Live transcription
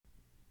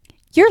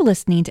You're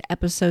listening to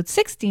episode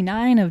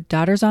 69 of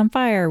Daughters on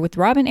Fire with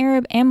Robin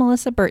Arab and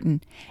Melissa Burton.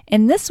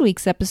 In this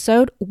week's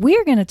episode,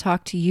 we're going to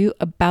talk to you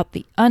about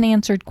the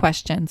unanswered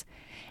questions.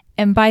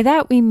 And by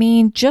that, we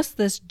mean just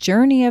this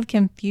journey of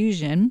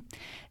confusion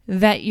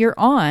that you're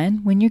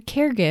on when you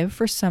caregive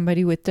for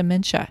somebody with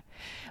dementia.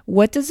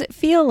 What does it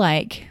feel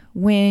like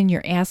when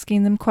you're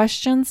asking them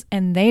questions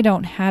and they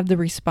don't have the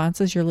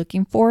responses you're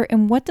looking for?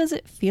 And what does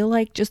it feel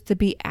like just to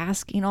be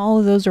asking all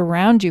of those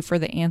around you for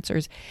the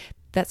answers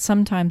that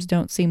sometimes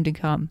don't seem to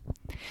come?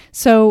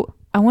 So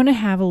I want to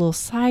have a little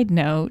side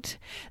note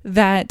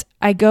that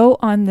I go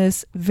on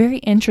this very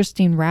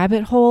interesting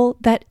rabbit hole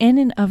that in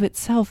and of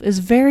itself is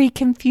very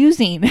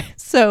confusing.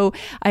 So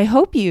I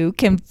hope you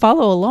can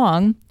follow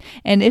along,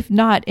 and if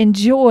not,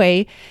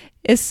 enjoy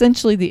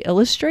essentially the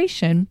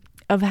illustration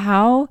of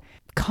how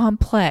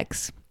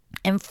complex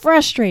and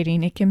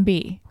frustrating it can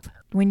be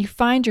when you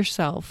find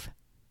yourself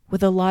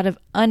with a lot of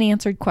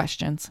unanswered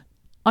questions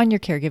on your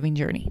caregiving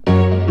journey.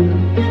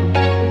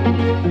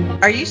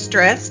 Are you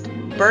stressed,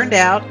 burned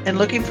out, and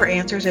looking for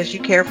answers as you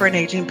care for an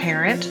aging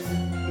parent?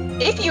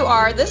 If you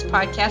are, this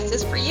podcast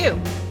is for you.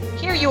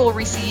 Here you will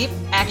receive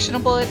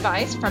actionable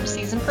advice from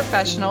seasoned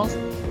professionals,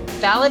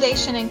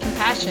 validation and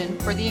compassion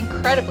for the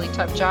incredibly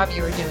tough job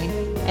you are doing,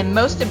 and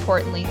most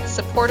importantly,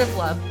 supportive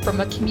love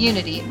from a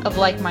community of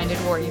like-minded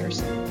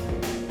warriors.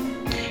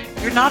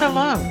 You're not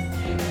alone.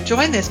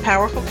 Join this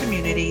powerful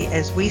community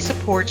as we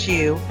support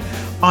you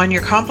on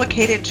your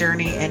complicated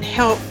journey and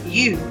help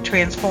you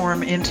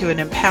transform into an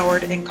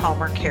empowered and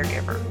calmer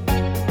caregiver.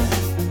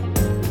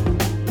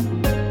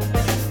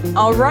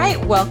 All right,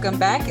 welcome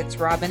back. It's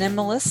Robin and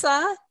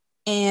Melissa,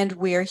 and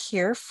we're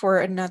here for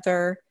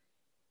another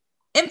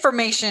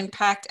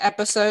information-packed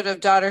episode of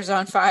Daughters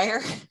on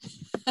Fire.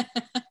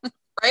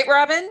 Right,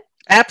 Robin?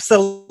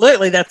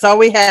 Absolutely. That's all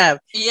we have.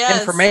 Yes.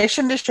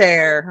 Information to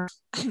share.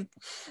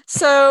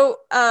 So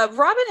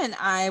Robin and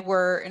I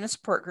were in a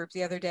support group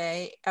the other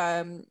day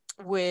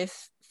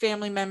with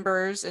family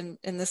members. And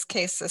in this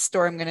case, the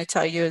story I'm going to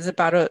tell you is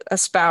about a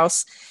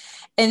spouse.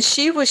 And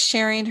she was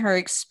sharing her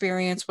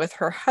experience with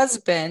her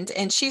husband,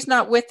 and she's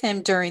not with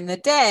him during the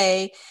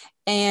day.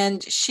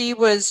 And she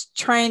was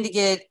trying to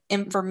get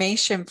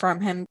information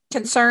from him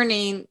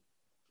concerning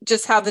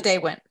just how the day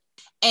went.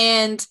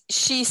 And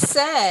she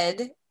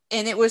said,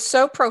 and it was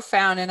so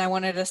profound, and I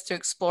wanted us to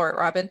explore it,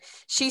 Robin.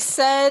 She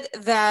said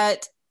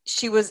that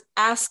she was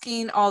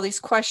asking all these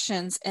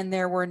questions and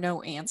there were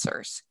no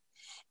answers.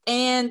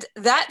 And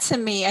that, to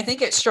me, I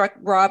think it struck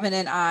Robin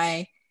and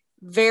I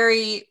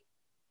very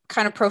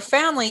kind of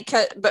profoundly,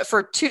 but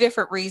for two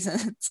different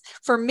reasons.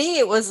 For me,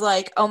 it was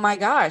like, oh my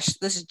gosh,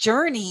 this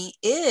journey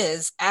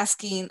is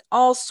asking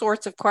all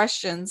sorts of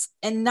questions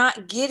and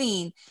not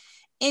getting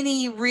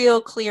any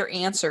real clear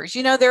answers.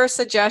 You know, there are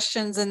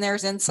suggestions and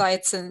there's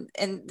insights and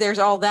there's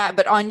all that,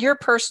 but on your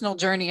personal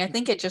journey, I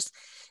think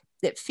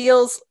it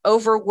feels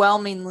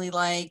overwhelmingly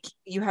like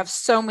you have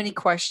so many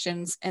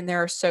questions and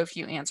there are so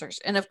few answers.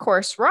 And of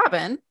course,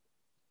 Robin,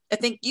 I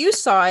think you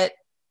saw it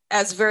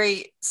as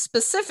very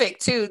specific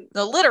to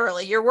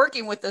literally you're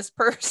working with this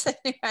person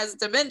who has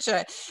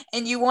dementia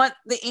and you want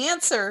the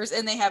answers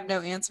and they have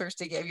no answers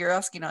to give. You're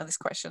asking all these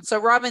questions.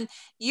 So Robin,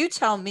 you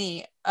tell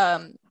me,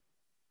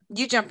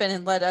 you jump in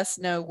and let us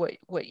know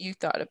what you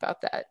thought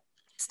about that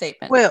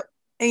statement. Well,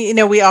 you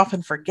know, we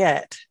often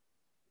forget.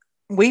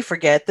 We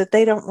forget that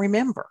they don't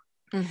remember.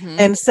 Mm-hmm.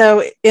 And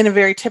so in a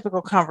very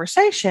typical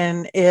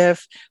conversation,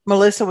 if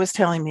Melissa was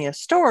telling me a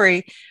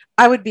story,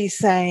 I would be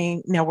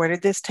saying, now, where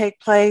did this take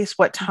place?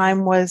 What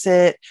time was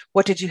it?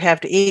 What did you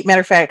have to eat?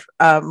 Matter of fact,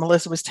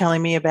 Melissa was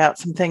telling me about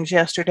some things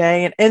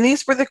yesterday. And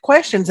these were the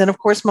questions. And of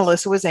course,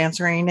 Melissa was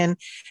answering. And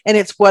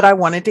it's what I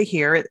wanted to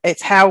hear.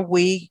 It's how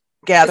we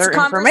gather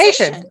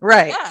information.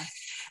 Right. Yeah.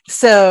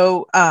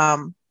 So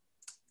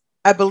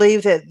I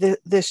believe that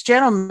this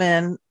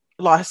gentleman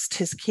lost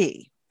his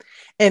key.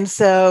 And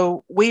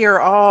so we are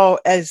all,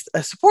 as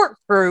a support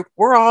group,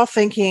 we're all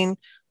thinking,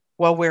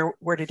 well,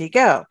 where did he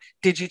go?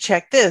 Did you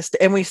check this?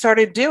 And we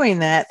started doing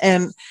that.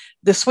 And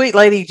the sweet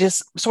lady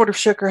just sort of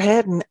shook her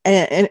head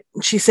and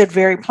she said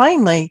very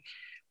plainly,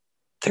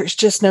 there's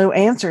just no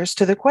answers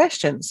to the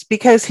questions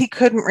because he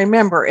couldn't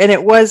remember. And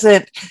it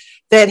wasn't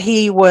that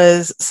he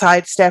was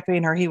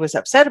sidestepping or he was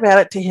upset about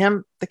it. To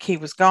him, the key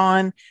was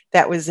gone.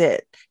 That was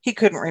it. He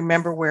couldn't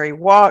remember where he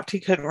walked. He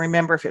couldn't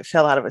remember if it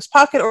fell out of his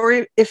pocket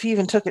or if he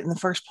even took it in the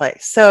first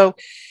place. So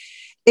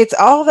it's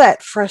all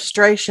that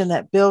frustration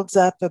that builds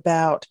up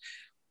about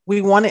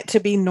we want it to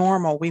be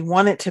normal. We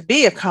want it to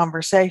be a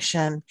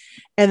conversation.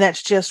 And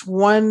that's just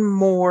one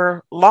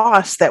more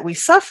loss that we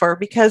suffer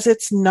because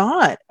it's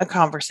not a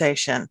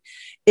conversation.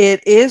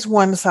 It is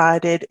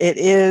one-sided. It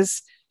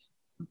is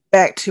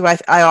back to,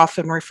 I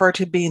often refer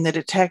to being the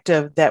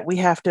detective, that we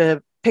have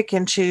to pick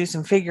and choose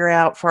and figure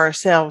out for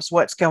ourselves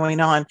what's going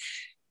on.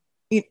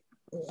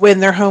 When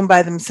they're home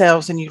by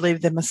themselves and you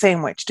leave them a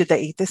sandwich, did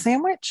they eat the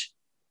sandwich?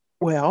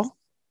 Well,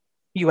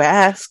 you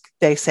ask,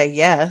 they say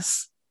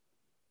yes,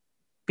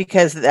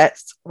 because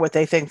that's what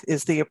they think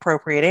is the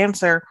appropriate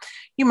answer.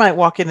 You might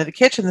walk into the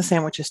kitchen, the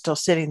sandwich is still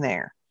sitting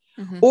there.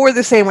 or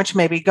the sandwich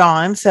may be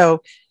gone.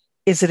 So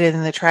is it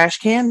in the trash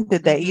can?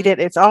 Did they eat it?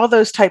 It's all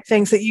those type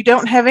things that you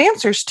don't have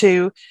answers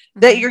to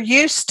that you're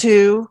used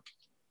to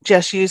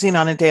just using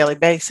on a daily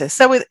basis.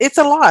 So it's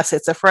a loss.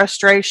 It's a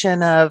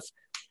frustration of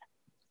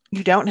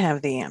you don't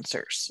have the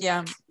answers.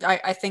 Yeah.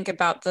 I think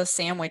about the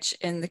sandwich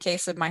in the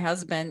case of my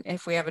husband.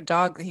 If we have a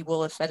dog, he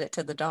will have fed it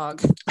to the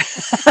dog.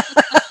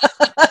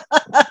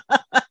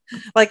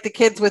 Like the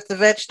kids with the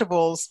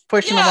vegetables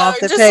pushing them off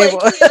the just table.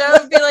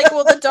 Like, be like,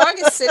 well, the dog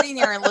is sitting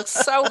here and looks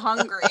so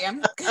hungry.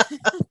 I'm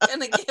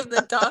gonna give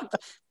the dog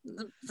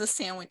the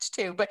sandwich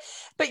too. But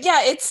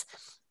yeah, it's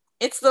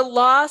the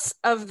loss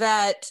of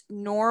that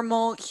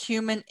normal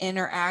human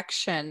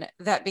interaction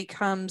that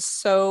becomes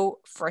so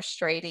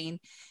frustrating,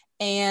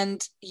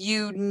 and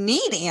you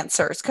need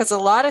answers, because a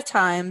lot of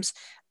times,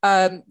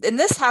 and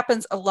this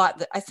happens a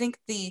lot. I think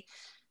the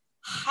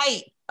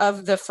height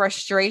of the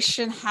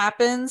frustration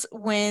happens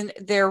when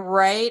they're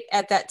right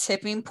at that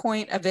tipping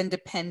point of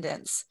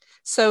independence.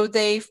 So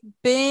they've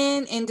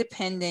been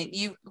independent.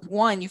 You've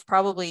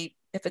probably,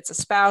 if it's a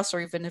spouse or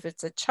even if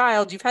it's a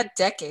child, you've had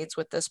decades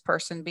with this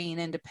person being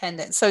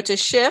independent. So to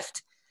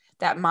shift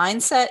that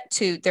mindset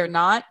to they're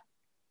not,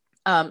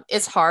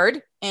 is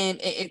hard, and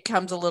it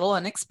comes a little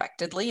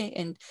unexpectedly.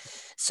 And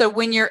so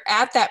when you're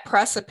at that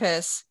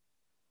precipice,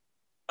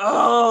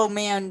 oh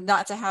man,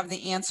 not to have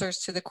the answers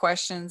to the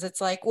questions.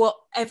 It's like,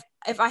 well,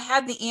 if I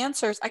had the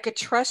answers, I could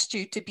trust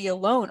you to be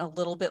alone a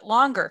little bit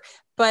longer,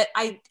 but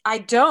I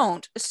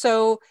don't.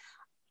 So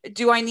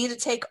do I need to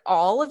take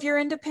all of your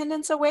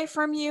independence away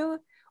from you?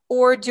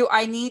 Or do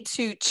I need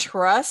to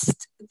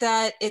trust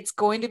that it's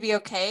going to be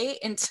okay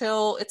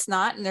until it's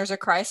not, and there's a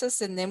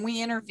crisis, and then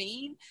we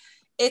intervene?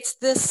 It's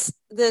this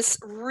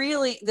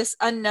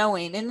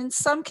unknowing. And in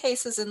some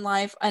cases in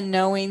life,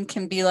 unknowing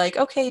can be like,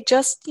 okay,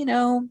 just,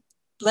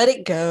 let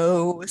it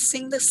go,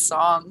 sing the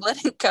song,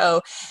 let it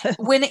go.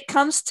 When it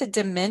comes to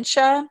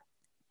dementia,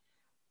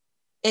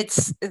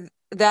 it's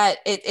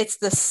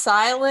the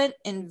silent,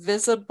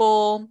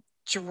 invisible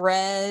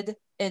dread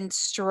and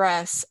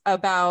stress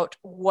about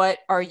what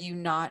are you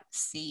not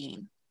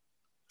seeing.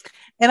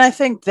 And I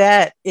think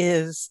that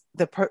is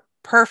the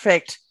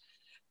perfect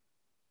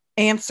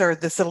answer,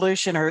 the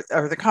solution,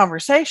 or the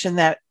conversation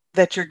that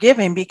you're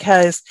giving,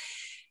 because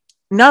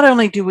not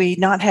only do we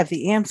not have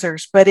the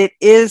answers, but it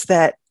is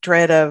that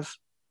dread of,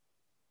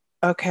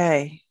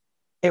 okay,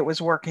 it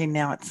was working,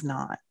 now it's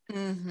not.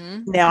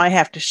 Now I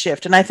have to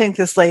shift. And I think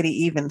this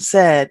lady even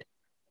said,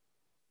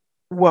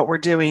 what we're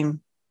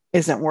doing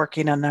isn't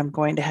working and I'm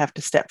going to have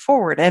to step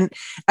forward. And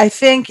I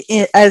think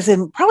as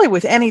in probably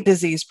with any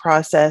disease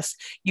process,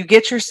 you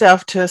get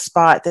yourself to a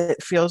spot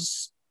that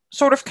feels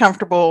sort of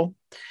comfortable.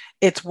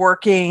 It's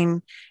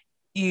working.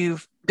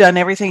 You've done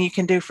everything you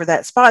can do for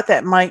that spot.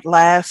 That might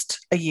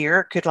last a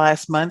year, could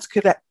last months,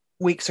 could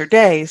weeks or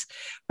days.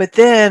 But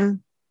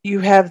then you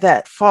have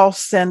that false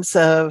sense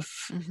of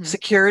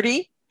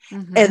security,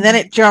 and then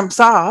it jumps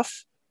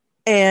off,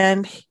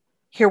 and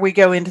here we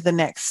go into the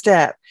next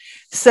step.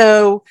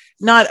 So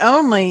not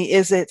only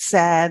is it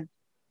sad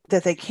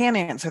that they can't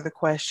answer the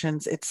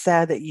questions, it's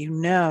sad that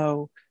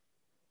you're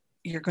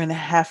going to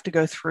have to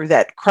go through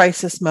that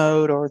crisis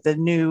mode or the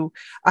new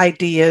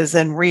ideas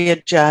and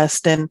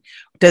readjust. And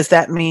does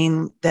that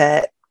mean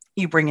that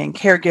you bring in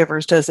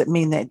caregivers? Does it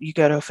mean that you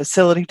go to a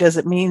facility? Does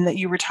it mean that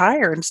you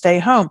retire and stay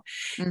home?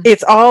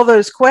 It's all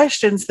those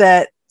questions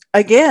that,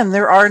 again,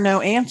 there are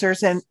no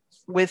answers. And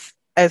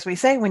as we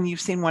say, when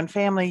you've seen one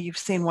family, you've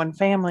seen one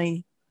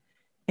family,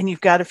 and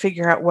you've got to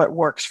figure out what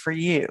works for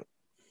you.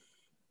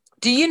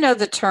 Do you know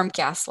the term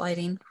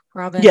gaslighting,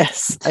 Robin?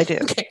 Yes, I do.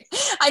 Okay.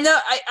 I know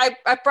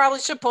I probably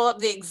should pull up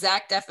the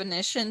exact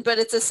definition, but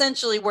it's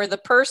essentially where the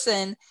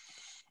person,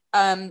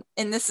 and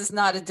this is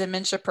not a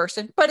dementia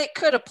person, but it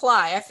could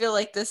apply. I feel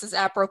like this is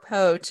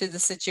apropos to the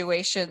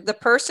situation. The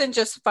person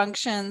just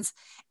functions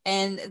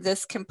in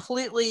this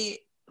completely,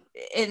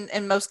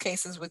 in most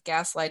cases with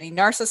gaslighting,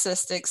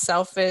 narcissistic,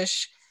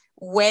 selfish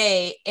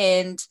way,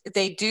 and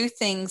they do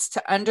things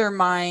to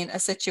undermine a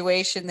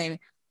situation.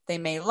 They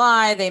may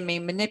lie, they may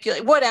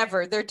manipulate,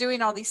 whatever. They're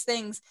doing all these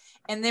things.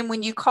 And then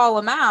when you call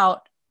them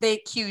out, they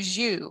accuse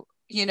you.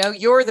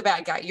 You're the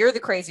bad guy. You're the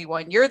crazy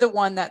one. You're the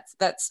one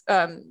that's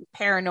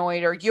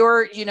paranoid, or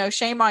you're,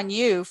 shame on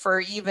you for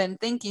even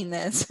thinking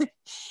this.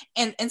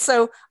 and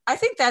so I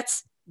think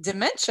that's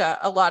dementia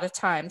a lot of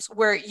times,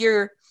 where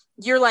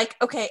you're like,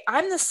 okay,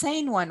 I'm the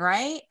sane one,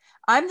 right?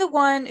 I'm the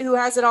one who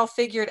has it all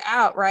figured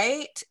out,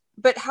 right?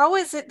 But how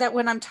is it that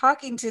when I'm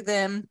talking to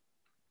them,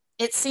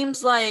 it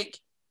seems like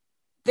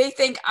they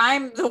think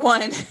I'm the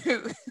one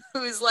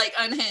who's like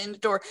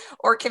unhinged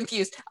or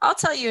confused? I'll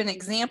tell you an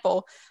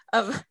example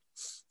of,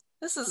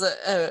 this is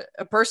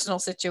a personal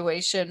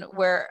situation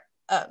where,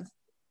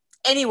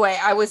 anyway,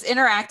 I was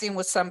interacting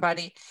with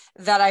somebody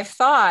that I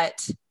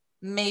thought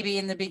maybe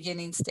in the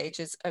beginning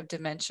stages of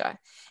dementia.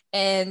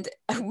 And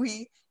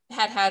we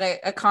had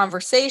a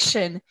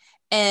conversation,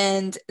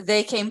 and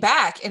they came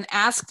back and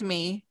asked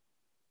me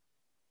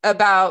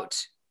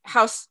about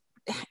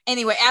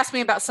asked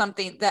me about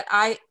something that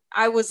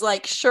I was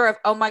like sure of.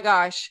 Oh my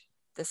gosh,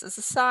 this is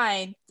a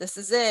sign. This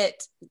is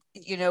it.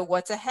 You know,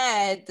 what's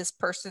ahead. This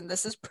person,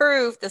 this is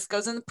proof. This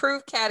goes in the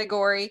proof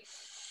category.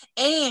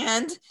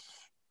 And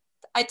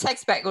I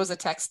text back. It was a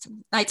text.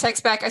 I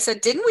text back. I said,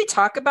 didn't we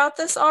talk about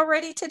this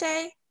already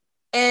today?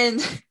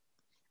 And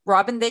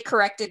Robin, they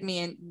corrected me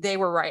and they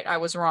were right. I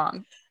was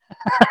wrong.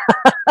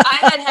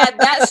 I had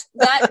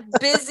that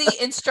busy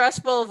and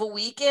stressful of a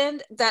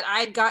weekend that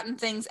I'd gotten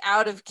things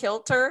out of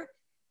kilter.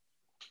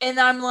 And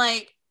I'm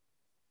like,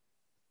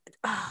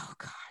 oh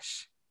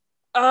gosh.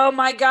 Oh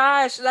my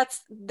gosh.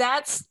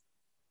 That's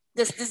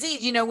this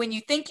disease. You know, when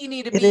you think you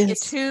need to be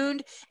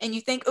attuned and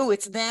you think, oh,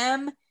 it's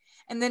them.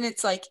 And then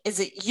it's like, is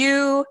it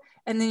you?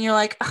 And then you're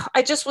like, oh,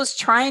 I just was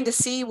trying to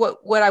see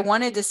what I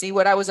wanted to see,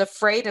 what I was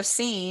afraid of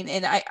seeing.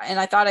 And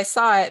I thought I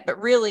saw it,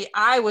 but really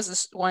I was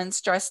the one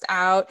stressed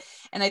out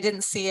and I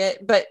didn't see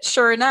it. But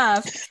sure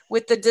enough,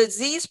 with the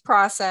disease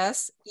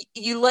process,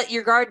 you let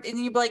your guard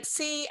and you're like,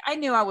 see, I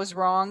knew I was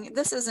wrong.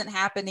 This isn't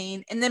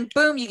happening. And then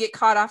boom, you get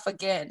caught off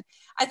again.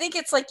 I think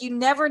it's like, you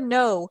never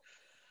know.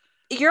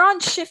 You're on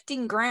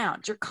shifting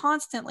ground. You're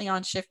constantly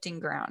on shifting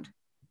ground.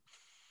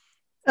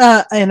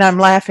 And I'm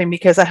laughing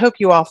because I hope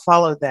you all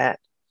followed that.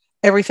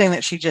 Everything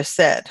that she just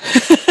said.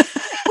 Which is,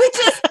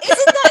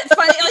 isn't that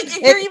funny? Like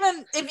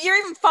if you're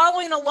even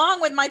following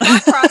along with my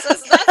thought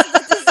process, that's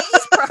the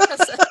disease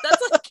process.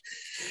 That's like,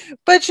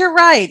 but you're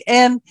right.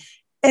 And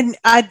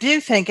I do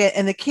think it,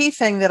 and the key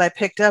thing that I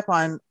picked up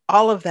on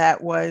all of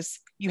that was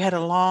you had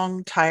a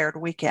long, tired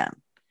weekend.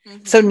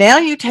 Mm-hmm. So now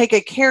you take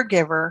a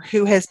caregiver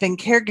who has been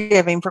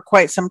caregiving for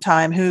quite some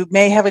time, who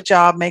may have a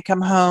job, may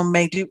come home,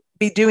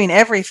 be doing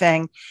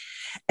everything,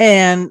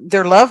 and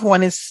their loved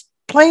one is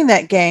playing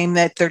that game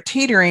that they're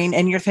teetering,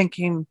 and you're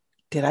thinking,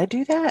 did I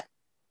do that?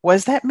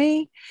 Was that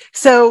me?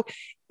 So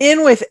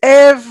in with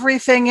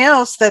everything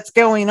else that's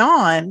going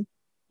on,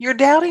 you're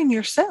doubting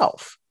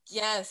yourself.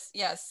 Yes.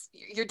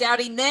 You're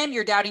doubting them.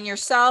 You're doubting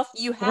yourself.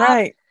 You have,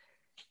 right.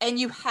 And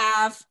you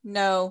have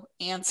no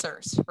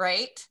answers,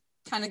 right?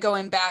 Kind of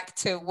going back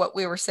to what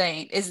we were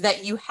saying is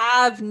that you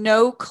have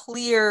no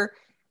clear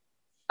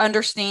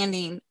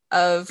understanding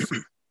of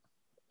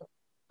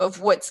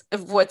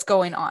what's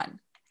going on.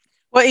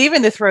 Well,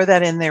 even to throw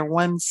that in there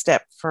one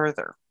step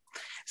further.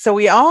 So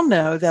we all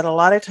know that a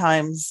lot of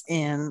times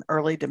in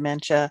early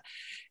dementia,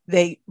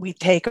 we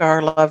take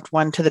our loved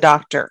one to the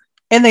doctor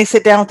and they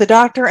sit down with the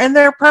doctor and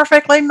they're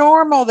perfectly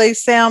normal. They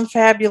sound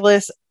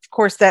fabulous. Of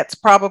course, that's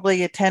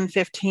probably a 10,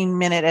 15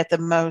 minute at the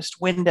most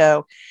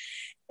window.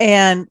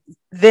 And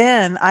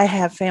then I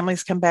have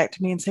families come back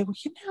to me and say,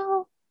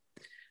 well,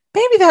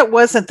 maybe that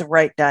wasn't the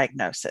right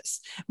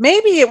diagnosis.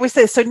 Maybe it was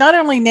this. So not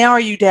only now are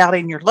you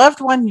doubting your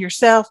loved one,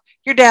 yourself,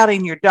 you're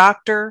doubting your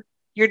doctor,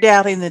 you're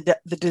doubting the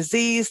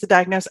disease, the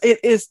diagnosis. It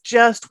is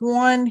just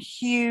one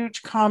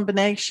huge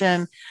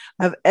combination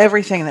of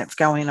everything that's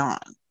going on.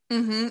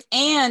 Mm-hmm.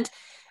 And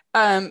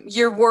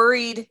you're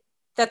worried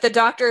that the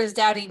doctor is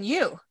doubting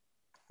you.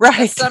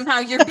 Right. That somehow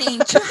you're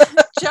being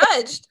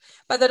judged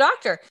by the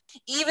doctor.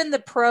 Even the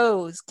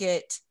pros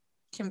get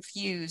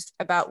confused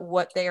about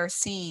what they are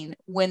seeing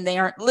when they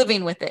aren't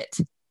living with it,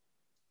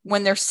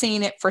 when they're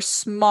seeing it for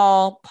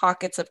small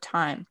pockets of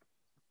time.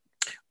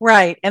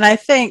 Right. And I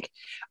think,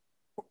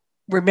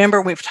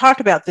 remember, we've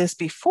talked about this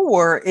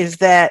before, is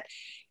that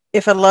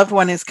if a loved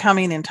one is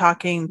coming and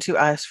talking to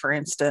us, for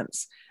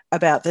instance,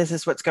 about this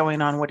is what's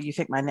going on, what do you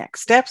think my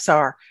next steps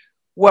are?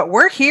 What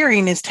we're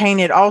hearing is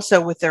tainted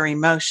also with their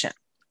emotion.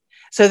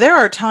 So there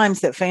are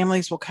times that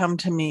families will come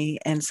to me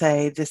and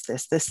say, this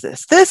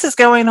is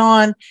going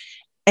on.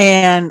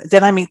 And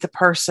then I meet the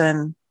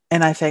person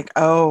and I think,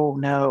 oh,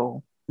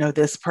 no,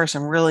 this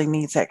person really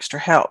needs extra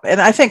help. And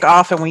I think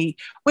often we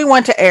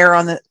want to err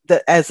on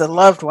the as a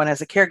loved one, as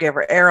a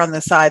caregiver, err on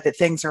the side that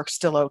things are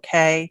still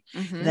okay.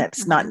 Mm-hmm,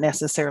 that's not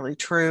necessarily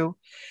true.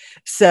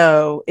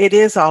 So it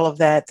is all of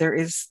that.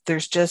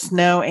 There's just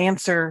no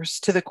answers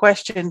to the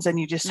questions, and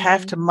you just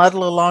have to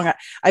muddle along.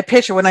 I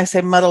picture, when I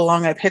say muddle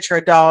along, I picture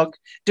a dog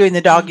doing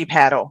the doggy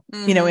paddle,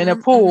 in a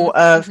pool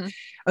of,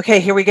 okay,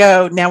 here we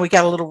go. Now we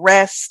got a little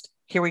rest.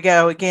 Here we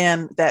go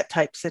again, that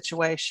type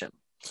situation.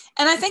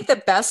 And I think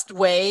the best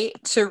way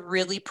to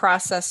really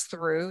process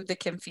through the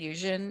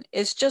confusion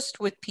is just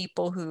with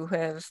people who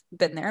have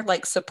been there,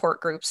 like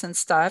support groups and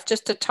stuff,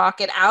 just to talk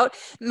it out.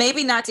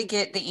 Maybe not to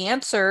get the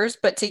answers,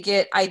 but to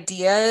get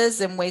ideas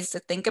and ways to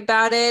think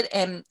about it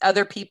and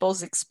other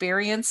people's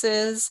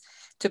experiences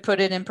to put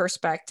it in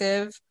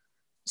perspective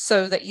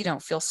so that you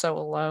don't feel so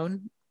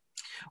alone.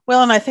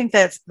 Well, and I think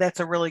that's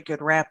a really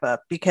good wrap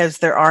up, because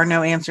there are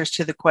no answers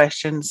to the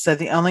questions. So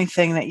the only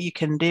thing that you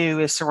can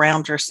do is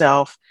surround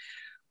yourself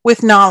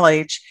with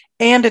knowledge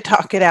and to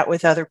talk it out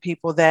with other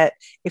people, that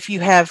if you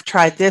have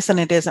tried this and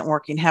it isn't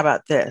working, how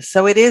about this?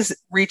 So it is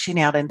reaching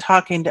out and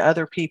talking to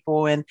other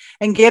people and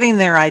getting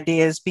their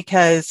ideas,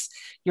 because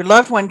your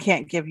loved one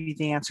can't give you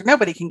the answer.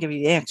 Nobody can give you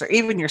the answer.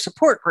 Even your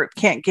support group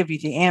can't give you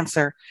the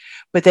answer,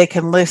 but they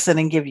can listen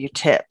and give you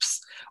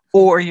tips.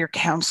 Or your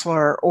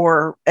counselor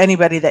or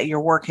anybody that you're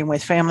working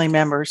with, family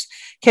members,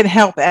 can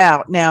help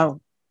out.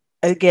 Now,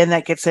 again,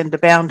 that gets into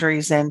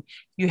boundaries, and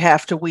you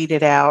have to weed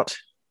it out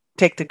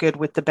take the good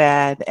with the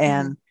bad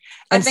and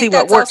I see think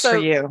what that's works also,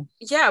 for you.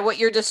 Yeah, what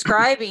you're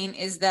describing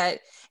is that,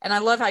 and I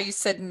love how you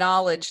said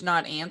knowledge,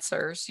 not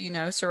answers,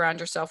 surround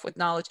yourself with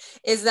knowledge,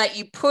 is that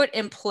you put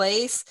in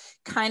place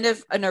kind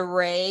of an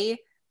array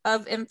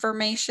of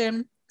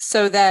information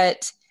so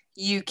that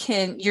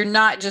you're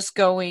not just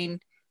going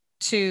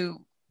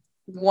to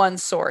one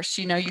source.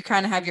 You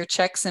kind of have your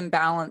checks and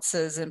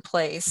balances in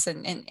place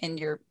and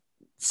your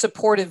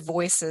supportive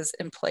voices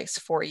in place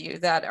for you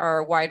that are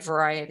a wide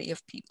variety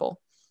of people.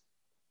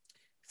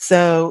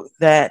 So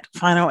that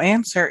final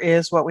answer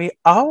is what we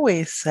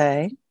always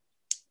say: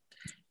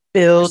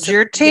 build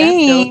your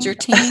team. Yeah, build your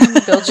team,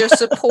 build your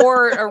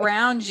support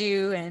around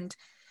you, and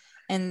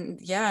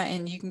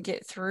you can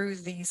get through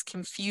these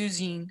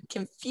confusing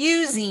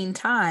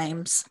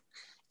times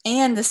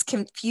and this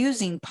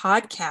confusing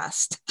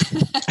podcast.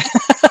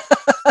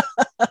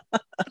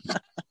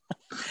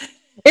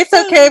 It's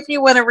okay if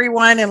you want to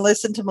rewind and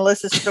listen to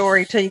Melissa's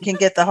story till you can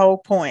get the whole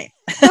point.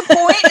 The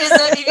point is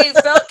that if you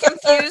felt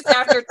confused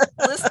after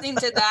listening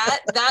to that,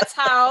 that's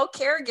how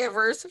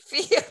caregivers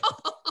feel.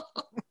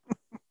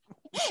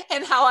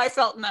 And how I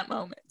felt in that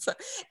moment. So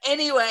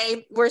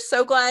anyway, we're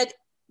so glad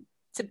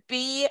to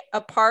be a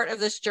part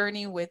of this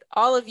journey with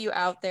all of you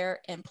out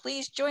there. And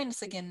please join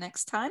us again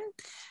next time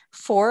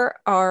for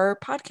our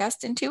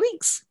podcast in 2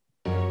 weeks.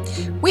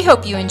 We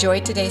hope you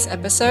enjoyed today's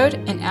episode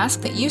and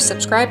ask that you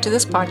subscribe to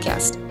this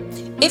podcast.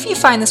 If you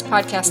find this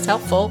podcast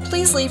helpful,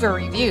 please leave a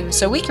review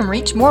so we can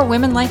reach more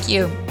women like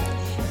you.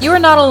 You are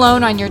not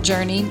alone on your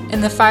journey,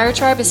 and the Fire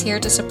Tribe is here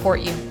to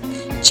support you.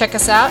 Check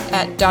us out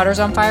at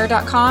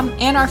daughtersonfire.com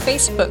and our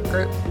Facebook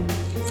group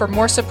for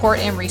more support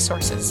and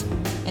resources.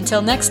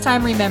 Until next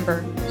time,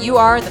 remember, you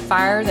are the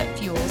fire that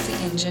fuels the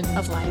engine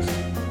of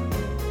life.